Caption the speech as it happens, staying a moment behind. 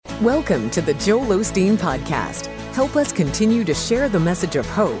Welcome to the Joel Osteen Podcast. Help us continue to share the message of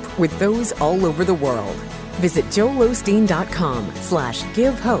hope with those all over the world. Visit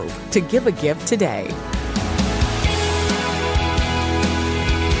joelosteen.com/give hope to give a gift today.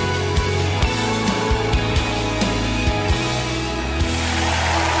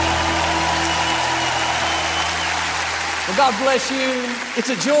 Well, God bless you. It's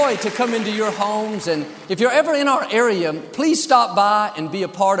a joy to come into your homes. And if you're ever in our area, please stop by and be a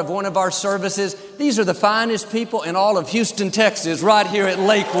part of one of our services. These are the finest people in all of Houston, Texas, right here at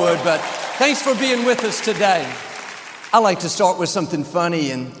Lakewood. But thanks for being with us today. I like to start with something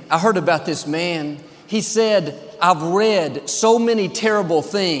funny. And I heard about this man. He said, I've read so many terrible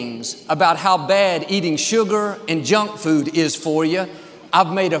things about how bad eating sugar and junk food is for you.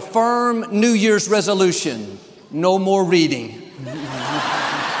 I've made a firm New Year's resolution. No more reading.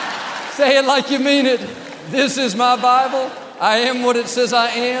 Say it like you mean it. This is my Bible. I am what it says I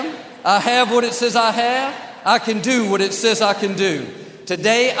am. I have what it says I have. I can do what it says I can do.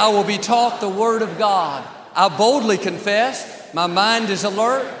 Today I will be taught the Word of God. I boldly confess. My mind is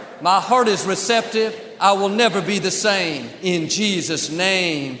alert. My heart is receptive. I will never be the same. In Jesus'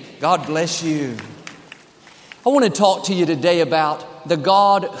 name, God bless you. I want to talk to you today about the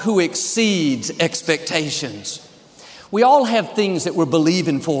God who exceeds expectations. We all have things that we're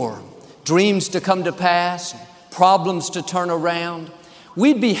believing for, dreams to come to pass, problems to turn around.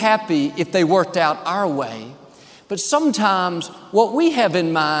 We'd be happy if they worked out our way, but sometimes what we have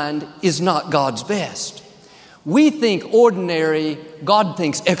in mind is not God's best. We think ordinary, God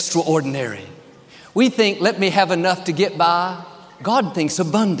thinks extraordinary. We think, let me have enough to get by, God thinks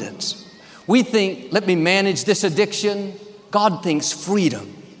abundance. We think, let me manage this addiction, God thinks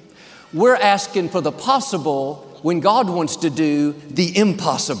freedom. We're asking for the possible when God wants to do the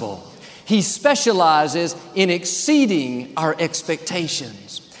impossible. He specializes in exceeding our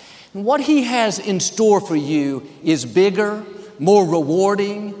expectations. And what He has in store for you is bigger, more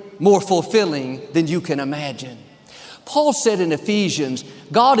rewarding, more fulfilling than you can imagine. Paul said in Ephesians,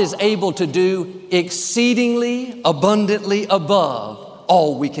 God is able to do exceedingly abundantly above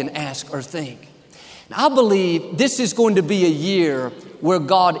all we can ask or think. I believe this is going to be a year where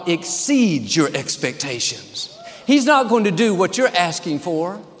God exceeds your expectations. He's not going to do what you're asking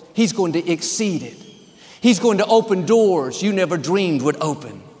for. He's going to exceed it. He's going to open doors you never dreamed would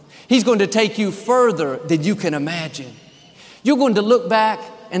open. He's going to take you further than you can imagine. You're going to look back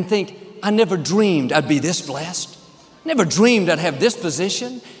and think, I never dreamed I'd be this blessed. Never dreamed I'd have this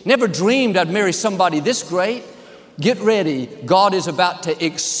position. Never dreamed I'd marry somebody this great. Get ready. God is about to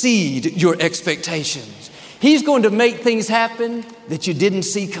exceed your expectations. He's going to make things happen that you didn't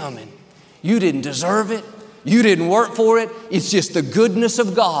see coming. You didn't deserve it. You didn't work for it. It's just the goodness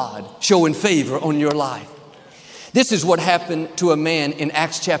of God showing favor on your life. This is what happened to a man in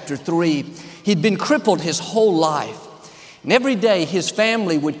Acts chapter 3. He'd been crippled his whole life. And every day his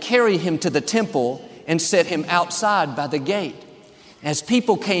family would carry him to the temple and set him outside by the gate. As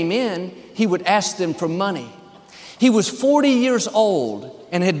people came in, he would ask them for money. He was 40 years old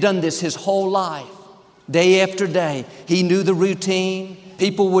and had done this his whole life. Day after day, he knew the routine.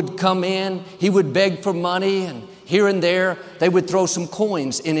 People would come in, he would beg for money, and here and there, they would throw some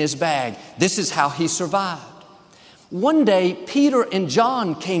coins in his bag. This is how he survived. One day, Peter and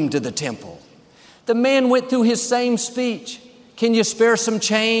John came to the temple. The man went through his same speech. Can you spare some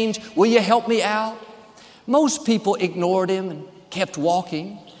change? Will you help me out? Most people ignored him and kept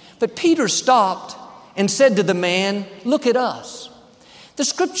walking. But Peter stopped and said to the man, look at us. The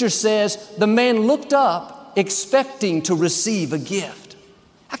scripture says the man looked up expecting to receive a gift.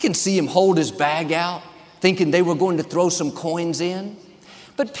 I can see him hold his bag out, thinking they were going to throw some coins in.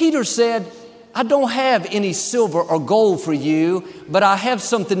 But Peter said, I don't have any silver or gold for you, but I have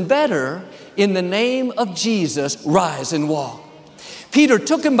something better. In the name of Jesus, rise and walk. Peter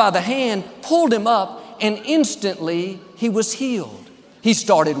took him by the hand, pulled him up, and instantly he was healed. He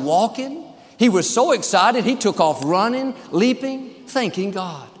started walking. He was so excited, he took off running, leaping, thanking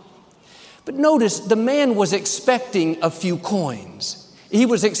God. But notice, the man was expecting a few coins. He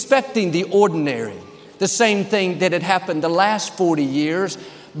was expecting the ordinary, the same thing that had happened the last 40 years,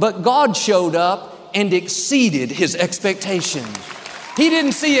 but God showed up and exceeded his expectations. He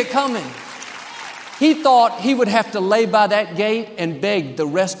didn't see it coming. He thought he would have to lay by that gate and beg the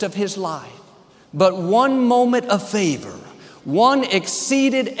rest of his life. But one moment of favor, one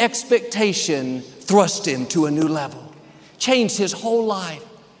exceeded expectation thrust him to a new level, changed his whole life.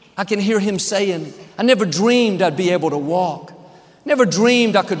 I can hear him saying, I never dreamed I'd be able to walk. Never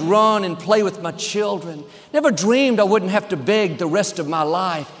dreamed I could run and play with my children. Never dreamed I wouldn't have to beg the rest of my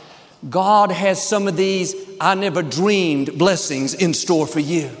life. God has some of these I never dreamed blessings in store for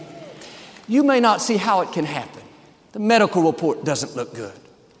you. You may not see how it can happen. The medical report doesn't look good.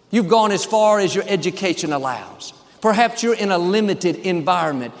 You've gone as far as your education allows. Perhaps you're in a limited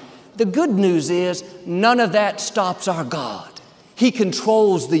environment. The good news is none of that stops our God. He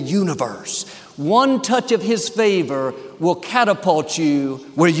controls the universe. One touch of His favor will catapult you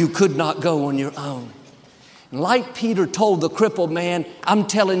where you could not go on your own. And like Peter told the crippled man, I'm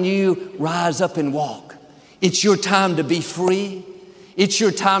telling you, rise up and walk. It's your time to be free. It's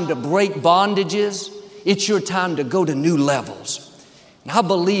your time to break bondages. It's your time to go to new levels. And I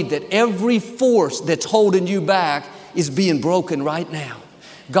believe that every force that's holding you back is being broken right now.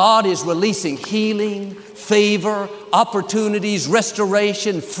 God is releasing healing, favor, opportunities,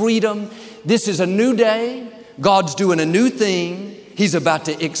 restoration, freedom. This is a new day. God's doing a new thing. He's about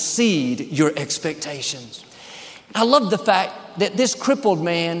to exceed your expectations. I love the fact that this crippled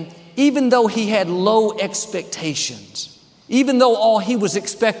man, even though he had low expectations, even though all he was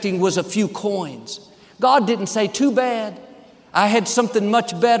expecting was a few coins, God didn't say, too bad. I had something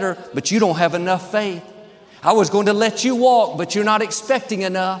much better, but you don't have enough faith. I was going to let you walk, but you're not expecting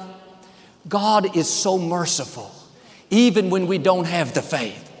enough. God is so merciful, even when we don't have the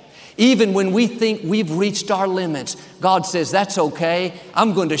faith. Even when we think we've reached our limits, God says, that's okay.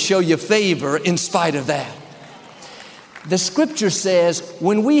 I'm going to show you favor in spite of that. The scripture says,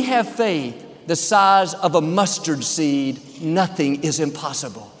 when we have faith the size of a mustard seed, nothing is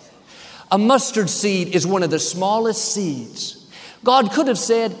impossible. A mustard seed is one of the smallest seeds. God could have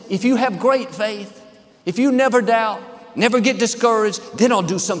said, if you have great faith, if you never doubt, never get discouraged, then I'll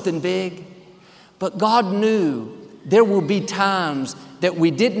do something big. But God knew there will be times that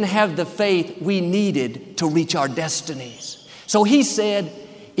we didn't have the faith we needed to reach our destinies. So He said,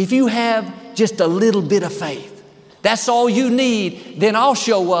 if you have just a little bit of faith, that's all you need, then I'll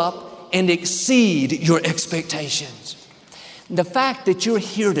show up and exceed your expectations. The fact that you're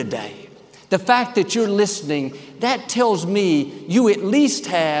here today, the fact that you're listening, that tells me you at least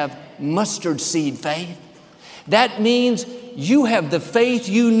have mustard seed faith. That means you have the faith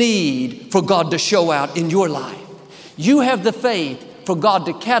you need for God to show out in your life. You have the faith for God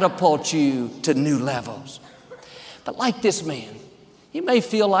to catapult you to new levels. But like this man, you may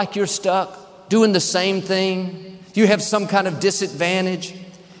feel like you're stuck doing the same thing. You have some kind of disadvantage.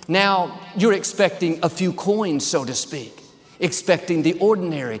 Now you're expecting a few coins, so to speak, expecting the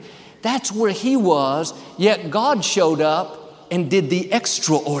ordinary. That's where he was, yet God showed up and did the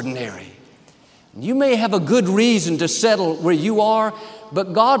extraordinary. You may have a good reason to settle where you are,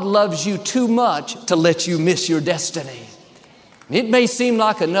 but God loves you too much to let you miss your destiny. It may seem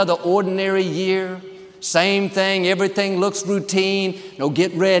like another ordinary year, same thing, everything looks routine. No,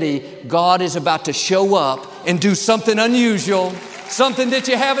 get ready. God is about to show up and do something unusual, something that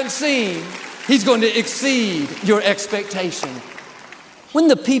you haven't seen. He's going to exceed your expectation. When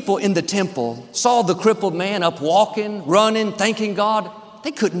the people in the temple saw the crippled man up walking, running, thanking God,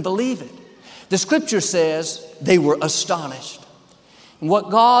 they couldn't believe it. The scripture says they were astonished. What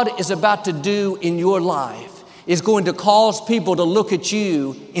God is about to do in your life is going to cause people to look at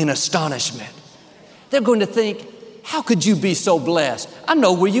you in astonishment. They're going to think, how could you be so blessed? I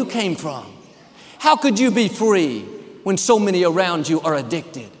know where you came from. How could you be free when so many around you are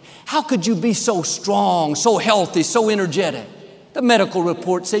addicted? How could you be so strong, so healthy, so energetic? The medical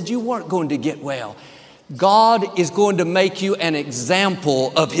report said you weren't going to get well. God is going to make you an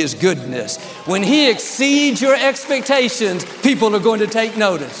example of His goodness. When He exceeds your expectations, people are going to take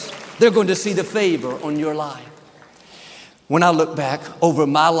notice. They're going to see the favor on your life. When I look back over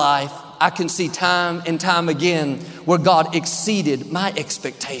my life, I can see time and time again where God exceeded my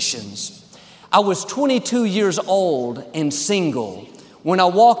expectations. I was 22 years old and single when I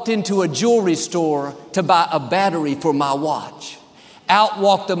walked into a jewelry store to buy a battery for my watch. Out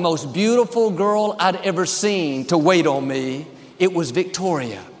walked the most beautiful girl I'd ever seen to wait on me. It was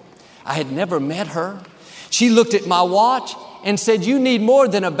Victoria. I had never met her. She looked at my watch and said, "You need more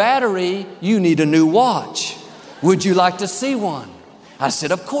than a battery. You need a new watch. Would you like to see one?" I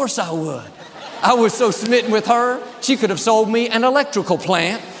said, "Of course I would." I was so smitten with her, she could have sold me an electrical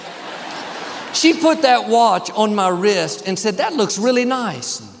plant. She put that watch on my wrist and said, "That looks really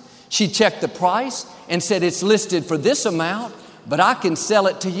nice." She checked the price and said, "It's listed for this amount, but I can sell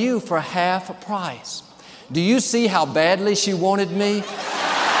it to you for half a price." Do you see how badly she wanted me?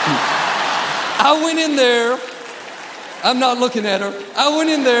 I went in there. I'm not looking at her. I went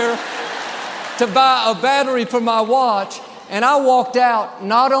in there to buy a battery for my watch, and I walked out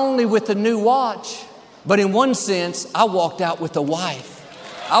not only with a new watch, but in one sense, I walked out with a wife.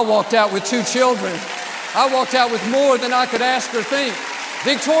 I walked out with 2 children. I walked out with more than I could ask or think.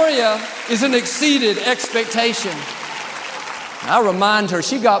 Victoria is an exceeded expectation. I remind her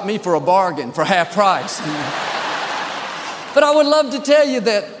she got me for a bargain, for half price. But I would love to tell you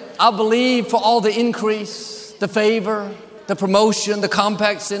that I believe for all the increase, the favor, the promotion, the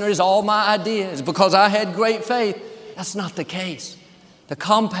Compaq Center is all my ideas because I had great faith. That's not the case. The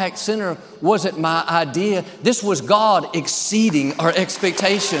Compaq Center wasn't my idea. This was God exceeding our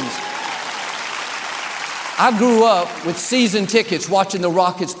expectations. I grew up with season tickets watching the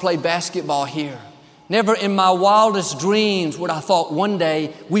Rockets play basketball here. Never in my wildest dreams would I thought one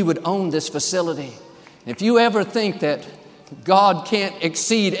day we would own this facility. If you ever think that God can't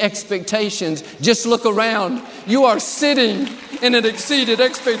exceed expectations, just look around. You are sitting in an exceeded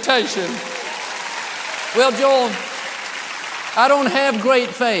expectation. Well, Joel, I don't have great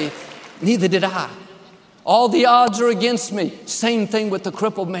faith. Neither did I. All the odds are against me. Same thing with the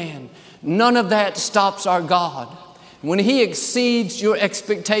crippled man. None of that stops our God. When He exceeds your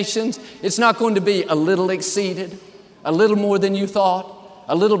expectations, it's not going to be a little exceeded, a little more than you thought,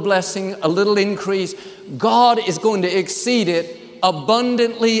 a little blessing, a little increase. God is going to exceed it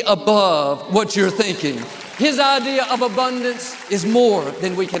abundantly above what you're thinking. His idea of abundance is more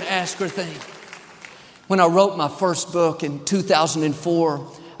than we can ask or think. When I wrote my first book in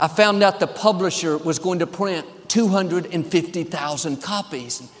 2004, I found out the publisher was going to print 250,000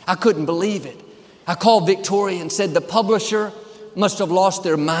 copies. I couldn't believe it. I called Victoria and said, the publisher must have lost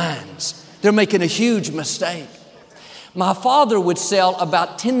their minds. They're making a huge mistake. My father would sell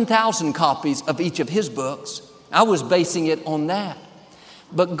about 10,000 copies of each of his books. I was basing it on that.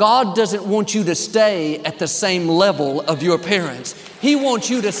 But God doesn't want you to stay at the same level of your parents. He wants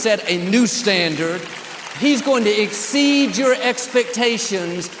you to set a new standard. He's going to exceed your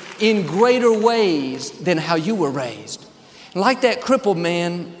expectations in greater ways than how you were raised. Like that crippled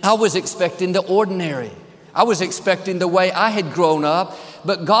man, I was expecting the ordinary. I was expecting the way I had grown up,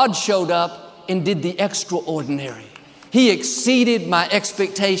 but God showed up and did the extraordinary. He exceeded my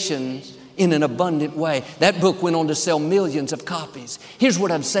expectations in an abundant way. That book went on to sell millions of copies. Here's what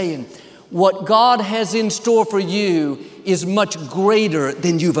I'm saying. What God has in store for you is much greater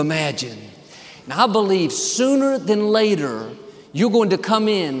than you've imagined. And I believe sooner than later, you're going to come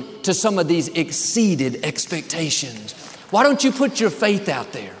in to some of these exceeded expectations. Why don't you put your faith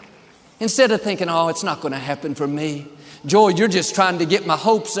out there? Instead of thinking, oh, it's not going to happen for me. Joel, you're just trying to get my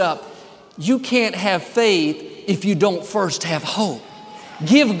hopes up. You can't have faith if you don't first have hope.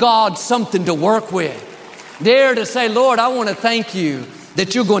 Give God something to work with. Dare to say, Lord, I want to thank you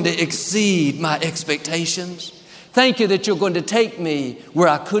that you're going to exceed my expectations. Thank you that you're going to take me where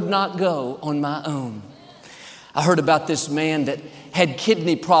I could not go on my own. I heard about this man that had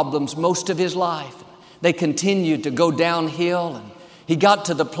kidney problems most of his life. They continued to go downhill, and he got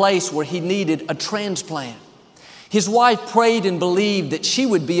to the place where he needed a transplant. His wife prayed and believed that she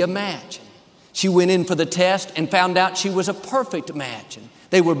would be a match. She went in for the test and found out she was a perfect match. And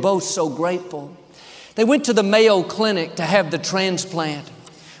they were both so grateful. They went to the Mayo Clinic to have the transplant.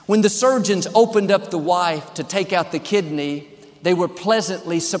 When the surgeons opened up the wife to take out the kidney, they were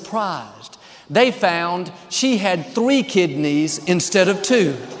pleasantly surprised. They found she had 3 kidneys instead of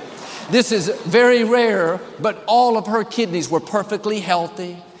 2. This is very rare, but all of her kidneys were perfectly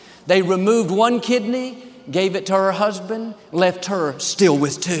healthy. They removed 1 kidney, gave it to her husband, left her still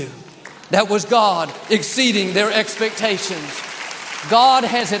with 2. That was God exceeding their expectations. God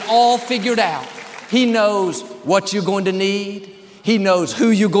has it all figured out. He knows what you're going to need. He knows who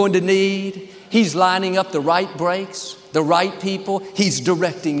you're going to need. He's lining up the right breaks, the right people. He's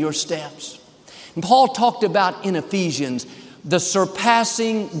directing your steps. And Paul talked about in Ephesians the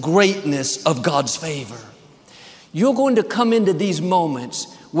surpassing greatness of God's favor. You're going to come into these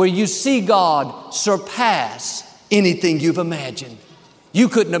moments where you see God surpass anything you've imagined. You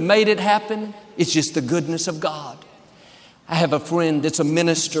couldn't have made it happen. It's just the goodness of God. I have a friend that's a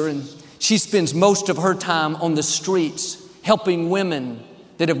minister, and she spends most of her time on the streets helping women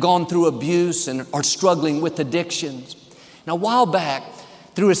that have gone through abuse and are struggling with addictions. Now, a while back,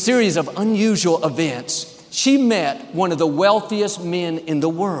 through a series of unusual events, she met one of the wealthiest men in the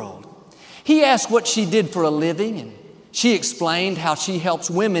world. He asked what she did for a living, and she explained how she helps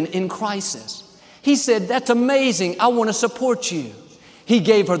women in crisis. He said, "That's amazing. I want to support you." He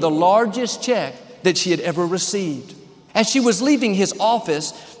gave her the largest check that she had ever received. As she was leaving his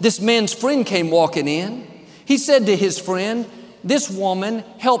office, this man's friend came walking in. He said to his friend, "This woman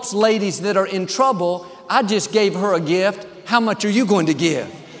helps ladies that are in trouble. I just gave her a gift. How much are you going to give?"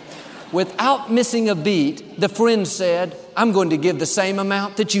 Without missing a beat, the friend said, "I'm going to give the same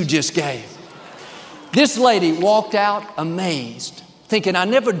amount that you just gave." This lady walked out amazed, thinking, I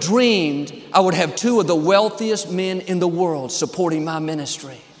never dreamed I would have 2 of the wealthiest men in the world supporting my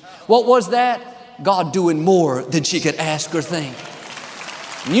ministry. What was that? God doing more than she could ask or think.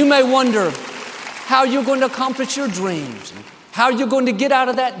 And you may wonder how you're going to accomplish your dreams, and how you're going to get out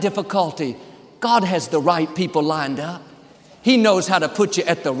of that difficulty. God has the right people lined up. He knows how to put you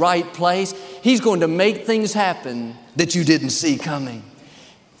at the right place. He's going to make things happen that you didn't see coming.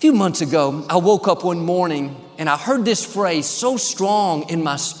 A few months ago, I woke up one morning and I heard this phrase so strong in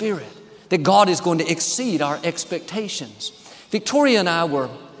my spirit that God is going to exceed our expectations. Victoria and I were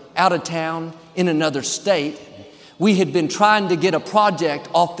out of town in another state. We had been trying to get a project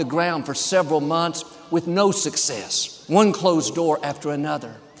off the ground for several months with no success, one closed door after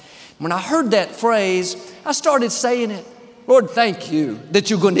another. When I heard that phrase, I started saying it. Lord, thank you that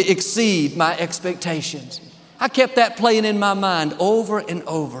you're going to exceed my expectations. I kept that playing in my mind over and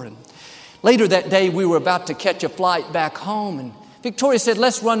over. And later that day, we were about to catch a flight back home, and Victoria said,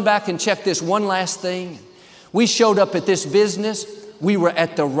 let's run back and check this one last thing. We showed up at this business. We were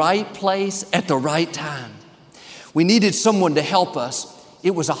at the right place at the right time. We needed someone to help us.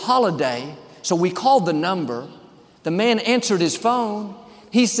 It was a holiday, so we called the number. The man answered his phone.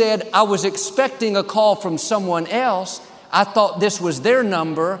 He said, I was expecting a call from someone else. I thought this was their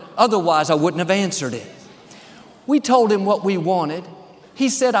number, otherwise I wouldn't have answered it. We told him what we wanted. He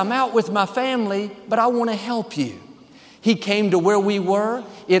said, I'm out with my family, but I want to help you. He came to where we were.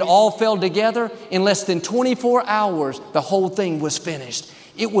 It all fell together. In less than 24 hours, the whole thing was finished.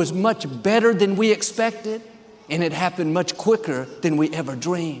 It was much better than we expected, and it happened much quicker than we ever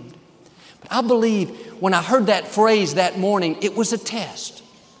dreamed. But I believe when I heard that phrase that morning, it was a test.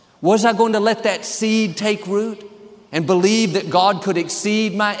 Was I going to let that seed take root and believe that God could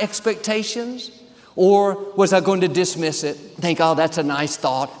exceed my expectations? Or was I going to dismiss it, think, oh, that's a nice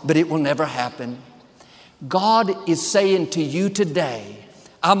thought, but it will never happen? God is saying to you today,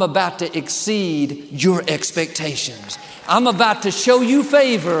 I'm about to exceed your expectations. I'm about to show you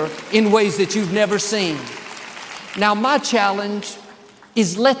favor in ways that you've never seen. Now, my challenge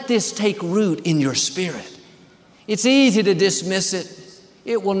is let this take root in your spirit. It's easy to dismiss it.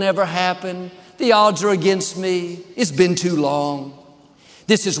 It will never happen. The odds are against me. It's been too long.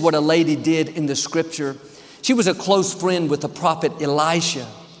 This is what a lady did in the scripture. She was a close friend with the prophet Elisha.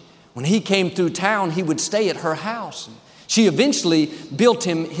 When he came through town, he would stay at her house. She eventually built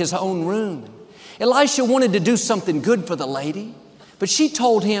him his own room. Elisha wanted to do something good for the lady, but she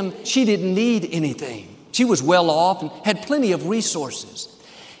told him she didn't need anything. She was well off and had plenty of resources.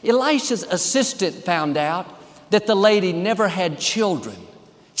 Elisha's assistant found out that the lady never had children.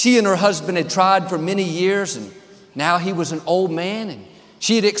 She and her husband had tried for many years, and now he was an old man, and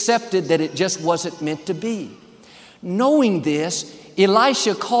she had accepted that it just wasn't meant to be. Knowing this,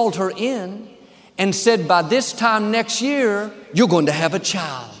 Elisha called her in and said, by this time next year, you're going to have a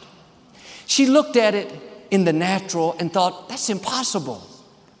child. She looked at it in the natural and thought, that's impossible.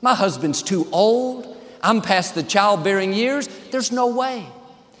 My husband's too old. I'm past the childbearing years. There's no way.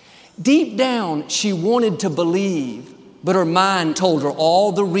 Deep down, she wanted to believe, but her mind told her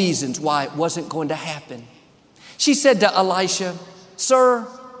all the reasons why it wasn't going to happen. She said to Elisha, sir,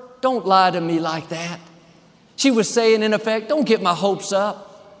 don't lie to me like that. She was saying, in effect, don't get my hopes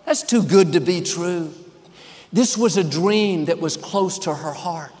up. That's too good to be true. This was a dream that was close to her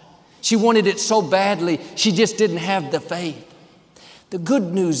heart. She wanted it so badly, she just didn't have the faith. The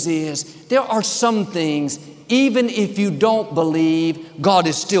good news is there are some things, even if you don't believe, God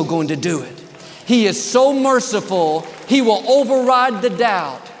is still going to do it. He is so merciful, He will override the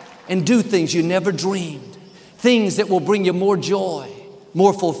doubt and do things you never dreamed. Things that will bring you more joy,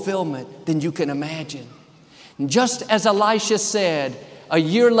 more fulfillment than you can imagine. And just as Elisha said, a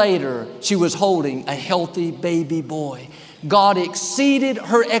year later, she was holding a healthy baby boy. God exceeded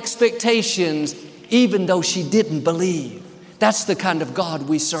her expectations even though she didn't believe. That's the kind of God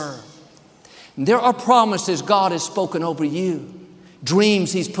we serve. And there are promises God has spoken over you,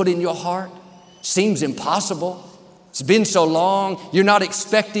 dreams He's put in your heart. Seems impossible. It's been so long, you're not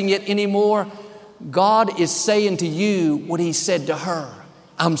expecting it anymore. God is saying to you what He said to her.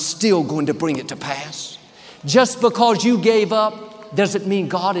 I'm still going to bring it to pass. Just because you gave up doesn't mean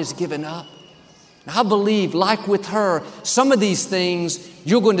God has given up. And I believe, like with her, some of these things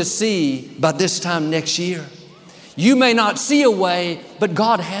you're going to see by this time next year. You may not see a way, but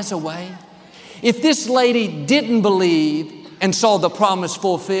God has a way. If this lady didn't believe and saw the promise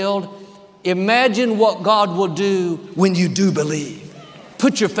fulfilled, imagine what God will do when you do believe.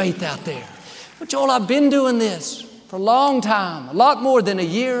 Put your faith out there. But Joel, I've been doing this for a long time, a lot more than a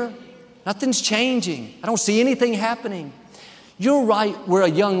year. Nothing's changing. I don't see anything happening. You're right where a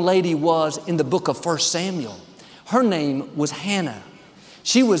young lady was in the book of 1 Samuel. Her name was Hannah.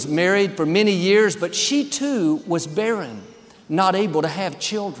 She was married for many years, but she too was barren, not able to have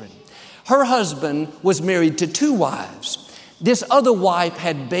children. Her husband was married to 2 wives. This other wife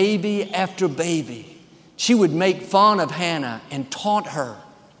had baby after baby. She would make fun of Hannah and taunt her.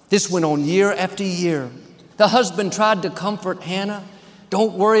 This went on year after year. The husband tried to comfort Hannah.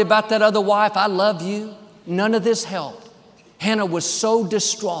 Don't worry about that other wife. I love you. None of this helped. Hannah was so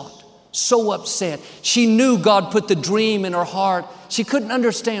distraught, so upset. She knew God put the dream in her heart. She couldn't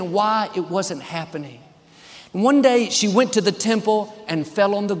understand why it wasn't happening. And one day she went to the temple and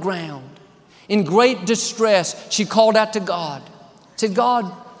fell on the ground. In great distress, she called out to God. Said,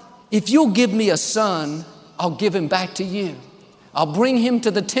 God, if you'll give me a son, I'll give him back to you. I'll bring him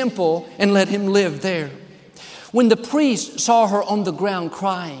to the temple and let him live there. When the priest saw her on the ground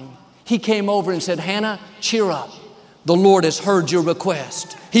crying, he came over and said, Hannah, cheer up. The Lord has heard your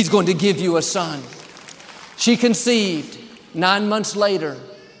request. He's going to give you a son. She conceived. 9 months later,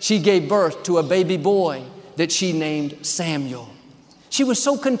 she gave birth to a baby boy that she named Samuel. She was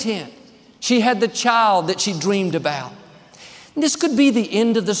so content. She had the child that she dreamed about. And this could be the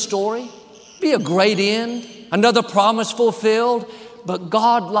end of the story, be a great end, another promise fulfilled, but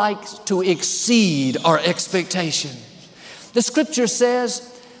God likes to exceed our expectation. The scripture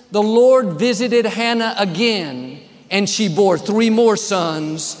says, the Lord visited Hannah again, and she bore 3 more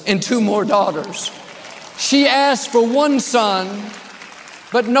sons and 2 more daughters. She asked for 1 son,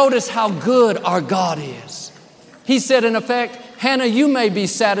 but notice how good our God is. He said, in effect, Hannah, you may be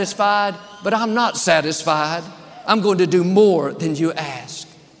satisfied, but I'm not satisfied. I'm going to do more than you ask.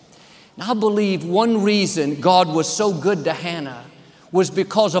 And I believe one reason God was so good to Hannah was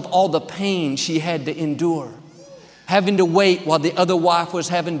because of all the pain she had to endure. Having to wait while the other wife was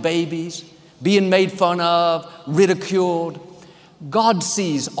having babies, being made fun of, ridiculed. God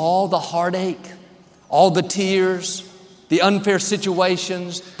sees all the heartache, all the tears, the unfair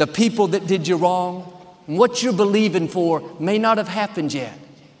situations, the people that did you wrong. And what you're believing for may not have happened yet.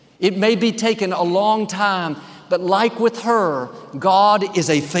 It may be taking a long time, but like with her, God is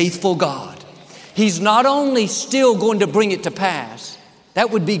a faithful God. He's not only still going to bring it to pass,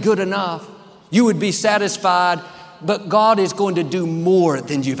 that would be good enough. You would be satisfied, but God is going to do more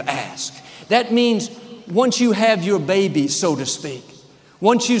than you've asked. That means once you have your baby, so to speak,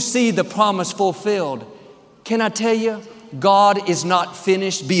 once you see the promise fulfilled, can I tell you, God is not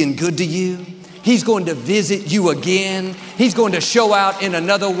finished being good to you. He's going to visit you again. He's going to show out in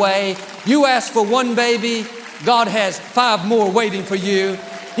another way. You ask for 1 baby, God has 5 more waiting for you.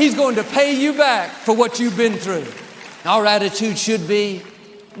 He's going to pay you back for what you've been through. Our attitude should be,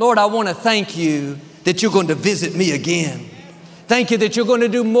 Lord, I want to thank you that you're going to visit me again. Thank you that you're going to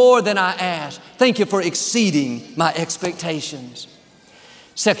do more than I asked. Thank you for exceeding my expectations.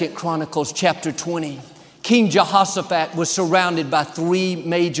 2 Chronicles chapter 20. King Jehoshaphat was surrounded by 3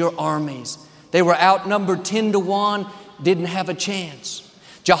 major armies. They were outnumbered 10-1, didn't have a chance.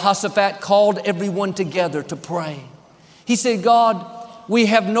 Jehoshaphat called everyone together to pray. He said, God, we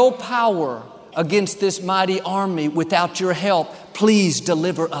have no power against this mighty army without your help. Please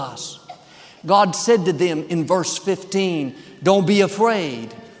deliver us. God said to them in verse 15, don't be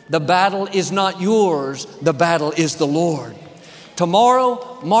afraid. The battle is not yours. The battle is the Lord.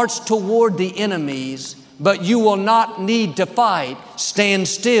 Tomorrow, march toward the enemies, but you will not need to fight. Stand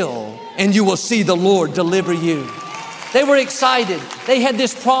still, and you will see the Lord deliver you. They were excited. They had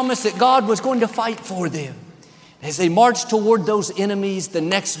this promise that God was going to fight for them. As they marched toward those enemies the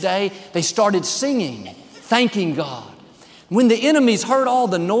next day, they started singing, thanking God. When the enemies heard all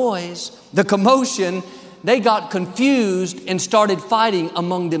the noise, the commotion, they got confused and started fighting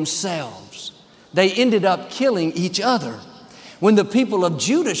among themselves. They ended up killing each other. When the people of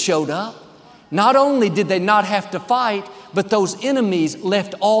Judah showed up, not only did they not have to fight, but those enemies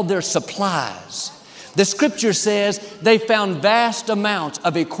left all their supplies. The scripture says they found vast amounts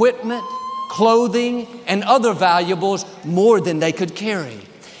of equipment, clothing, and other valuables, more than they could carry.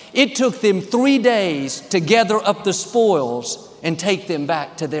 It took them 3 days to gather up the spoils and take them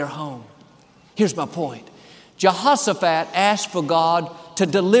back to their home. Here's my point. Jehoshaphat asked for God to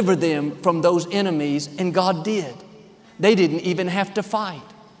deliver them from those enemies, and God did. They didn't even have to fight.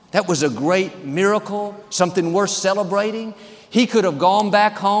 That was a great miracle, something worth celebrating. He could have gone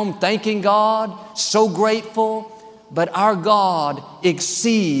back home thanking God, so grateful, but our God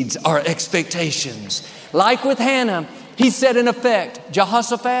exceeds our expectations. Like with Hannah, he said in effect,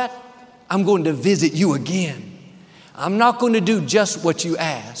 Jehoshaphat, I'm going to visit you again. I'm not going to do just what you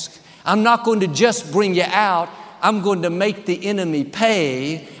ask. I'm not going to just bring you out. I'm going to make the enemy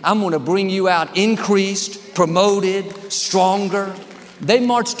pay. I'm going to bring you out increased, promoted, stronger. They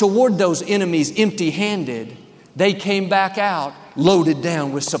marched toward those enemies empty-handed. They came back out loaded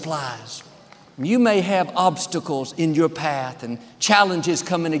down with supplies. You may have obstacles in your path and challenges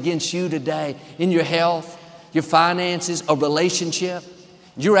coming against you today in your health, your finances, a relationship.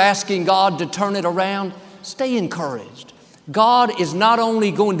 You're asking God to turn it around. Stay encouraged. God is not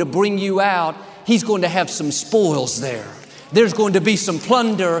only going to bring you out, He's going to have some spoils there. There's going to be some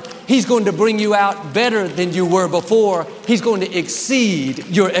plunder. He's going to bring you out better than you were before. He's going to exceed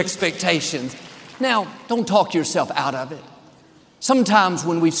your expectations. Now, don't talk yourself out of it. Sometimes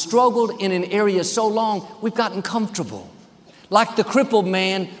when we've struggled in an area so long, we've gotten comfortable. Like the crippled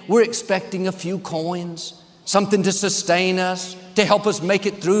man, we're expecting a few coins, something to sustain us, to help us make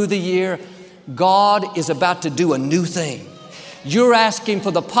it through the year. God is about to do a new thing. You're asking for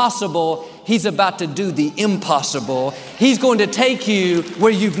the possible. He's about to do the impossible. He's going to take you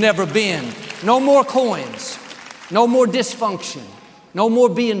where you've never been. No more coins, no more dysfunction, no more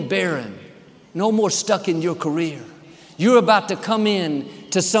being barren, no more stuck in your career. You're about to come in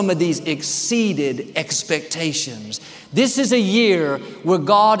to some of these exceeded expectations. This is a year where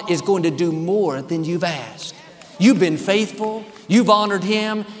God is going to do more than you've asked. You've been faithful. You've honored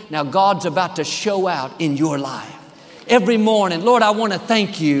Him. Now God's about to show out in your life. Every morning, Lord, I want to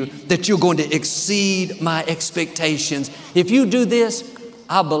thank you that you're going to exceed my expectations. If you do this,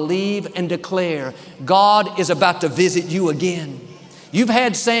 I believe and declare God is about to visit you again. You've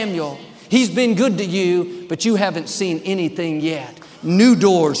had Samuel. He's been good to you, but you haven't seen anything yet. New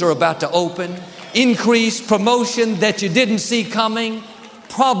doors are about to open. Increase, promotion that you didn't see coming.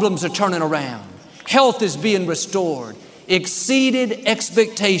 Problems are turning around. Health is being restored. Exceeded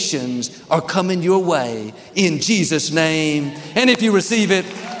expectations are coming your way in Jesus' name. And if you receive it,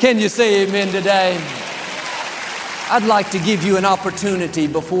 can you say amen today? I'd like to give you an opportunity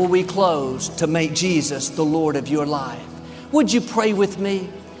before we close to make Jesus the Lord of your life. Would you pray with me?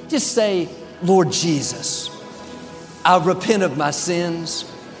 Just say, Lord Jesus, I repent of my sins.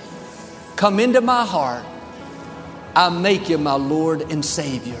 Come into my heart. I make you my Lord and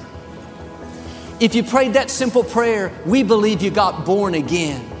Savior. If you prayed that simple prayer, we believe you got born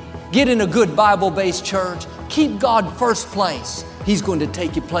again. Get in a good Bible-based church. Keep God first place. He's going to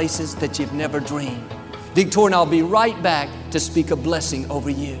take you places that you've never dreamed. Victoria and I'll be right back to speak a blessing over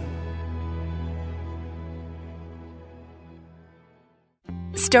you.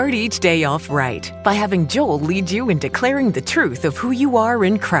 Start each day off right by having Joel lead you in declaring the truth of who you are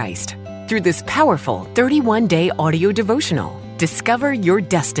in Christ. Through this powerful 31-day audio devotional, Discover Your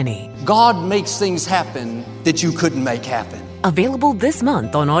Destiny. God makes things happen that you couldn't make happen. Available this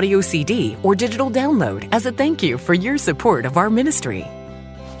month on audio CD or digital download as a thank you for your support of our ministry.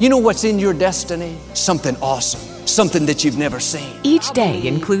 You know what's in your destiny? Something awesome. Something that you've never seen. Each day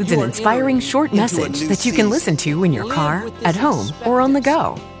includes an inspiring short message that you can listen to in your car, at home, or on the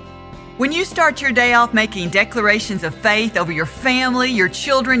go. When you start your day off making declarations of faith over your family, your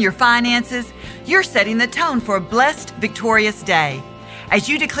children, your finances, you're setting the tone for a blessed, victorious day. As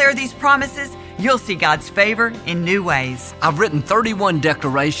you declare these promises, you'll see God's favor in new ways. I've written 31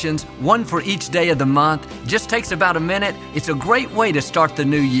 declarations, one for each day of the month. Just takes about a minute. It's a great way to start the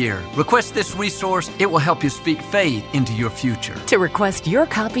new year. Request this resource. It will help you speak faith into your future. To request your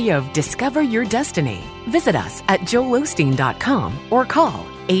copy of Discover Your Destiny, visit us at joelosteen.com or call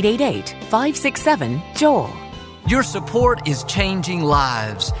 888-567-JOEL. Your support is changing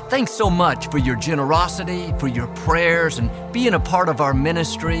lives. Thanks so much for your generosity, for your prayers, and being a part of our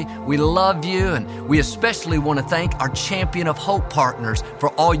ministry. We love you, and we especially want to thank our Champion of Hope partners for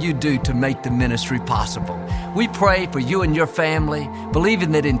all you do to make the ministry possible. We pray for you and your family,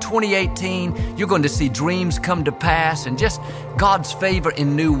 believing that in 2018, you're going to see dreams come to pass and just God's favor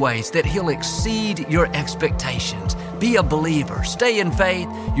in new ways, that He'll exceed your expectations. Be a believer. Stay in faith.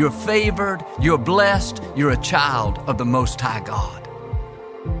 You're favored. You're blessed. You're a child of the Most High God.